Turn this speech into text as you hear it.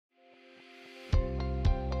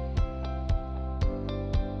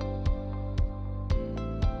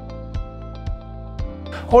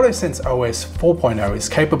AutoSense OS 4.0 is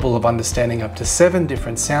capable of understanding up to 7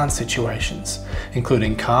 different sound situations,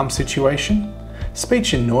 including calm situation,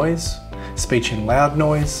 speech in noise, speech in loud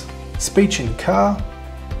noise, speech in car,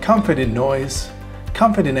 comfort in noise,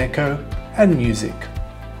 comfort in echo, and music.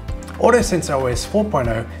 AutoSense OS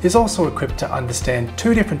 4.0 is also equipped to understand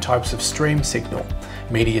 2 different types of stream signal,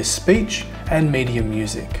 media speech and media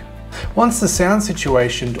music. Once the sound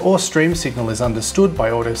situation or stream signal is understood by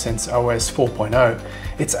AutoSense OS 4.0,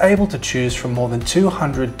 it's able to choose from more than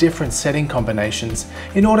 200 different setting combinations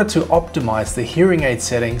in order to optimize the hearing aid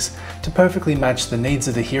settings to perfectly match the needs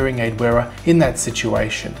of the hearing aid wearer in that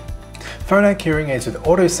situation. Phonak hearing aids with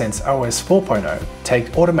AutoSense OS 4.0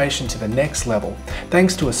 take automation to the next level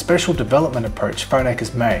thanks to a special development approach Phonak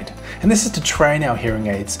has made, and this is to train our hearing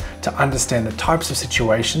aids to understand the types of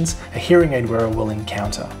situations a hearing aid wearer will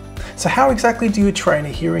encounter. So how exactly do you train a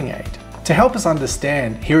hearing aid? To help us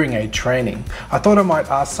understand hearing aid training, I thought I might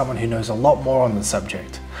ask someone who knows a lot more on the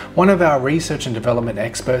subject. One of our research and development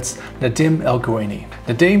experts, Nadim El Guindi.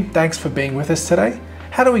 Nadim, thanks for being with us today.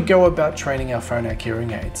 How do we go about training our Phonak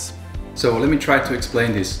hearing aids? So let me try to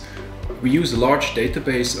explain this. We use a large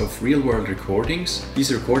database of real-world recordings.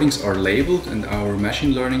 These recordings are labeled and our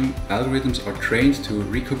machine learning algorithms are trained to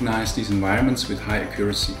recognize these environments with high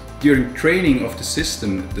accuracy. During training of the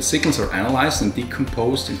system, the signals are analyzed and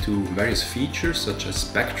decomposed into various features such as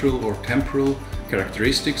spectral or temporal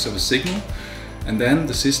characteristics of a signal. And then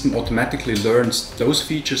the system automatically learns those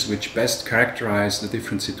features which best characterize the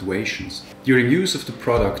different situations. During use of the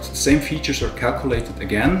product, the same features are calculated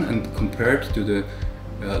again and compared to the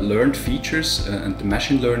learned features, and the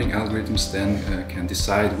machine learning algorithms then can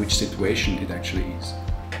decide which situation it actually is.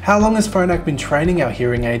 How long has Phonak been training our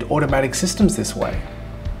hearing aid automatic systems this way?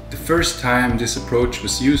 The first time this approach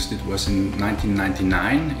was used, it was in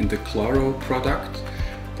 1999 in the Claro product.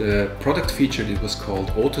 The product feature, it was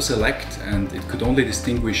called Auto Select, and it could only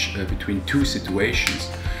distinguish between 2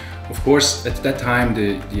 situations. Of course, at that time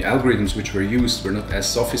the algorithms which were used were not as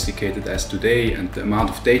sophisticated as today, and the amount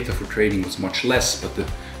of data for training was much less, but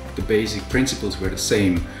the basic principles were the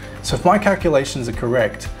same. So if my calculations are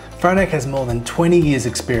correct, Phonak has more than 20 years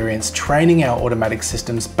experience training our automatic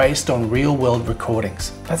systems based on real-world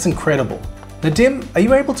recordings. That's incredible. Nadim, are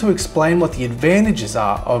you able to explain what the advantages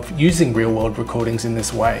are of using real-world recordings in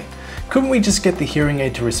this way? Couldn't we just get the hearing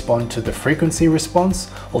aid to respond to the frequency response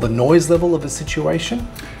or the noise level of a situation?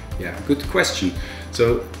 Yeah, good question.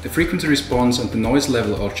 So the frequency response and the noise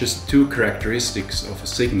level are just 2 characteristics of a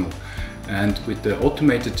signal. And with the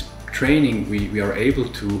automated training, we are able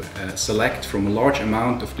to select from a large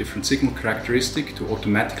amount of different signal characteristics to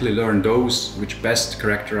automatically learn those which best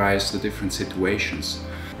characterize the different situations.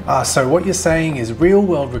 So what you're saying is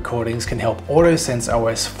real-world recordings can help AutoSense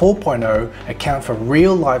OS 4.0 account for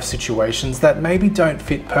real-life situations that maybe don't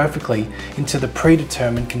fit perfectly into the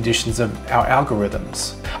predetermined conditions of our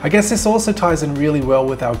algorithms. I guess this also ties in really well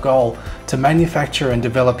with our goal to manufacture and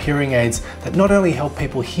develop hearing aids that not only help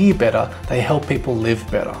people hear better, they help people live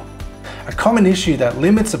better. A common issue that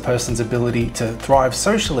limits a person's ability to thrive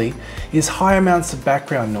socially is high amounts of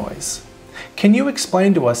background noise. Can you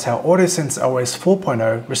explain to us how AutoSense OS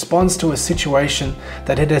 4.0 responds to a situation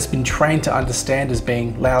that it has been trained to understand as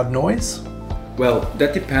being loud noise? Well,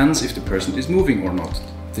 that depends if the person is moving or not.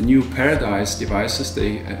 The new Paradise devices,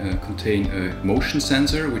 they contain a motion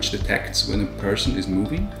sensor which detects when a person is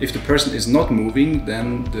moving. If the person is not moving,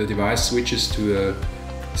 then the device switches to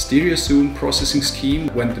a stereo zoom processing scheme.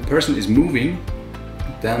 When the person is moving,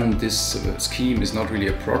 then this scheme is not really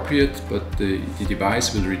appropriate, but the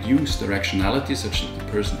device will reduce directionality such that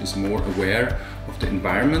the person is more aware of the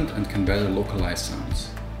environment and can better localize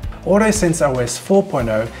sounds. AutoSense OS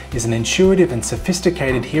 4.0 is an intuitive and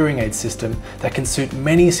sophisticated hearing aid system that can suit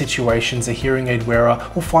many situations a hearing aid wearer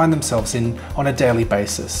will find themselves in on a daily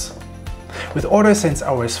basis. With AutoSense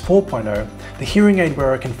OS 4.0, the hearing aid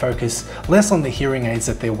wearer can focus less on the hearing aids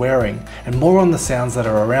that they're wearing and more on the sounds that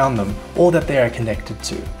are around them or that they are connected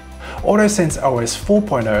to. AutoSense OS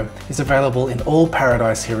 4.0 is available in all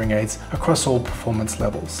Paradise hearing aids across all performance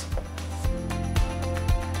levels.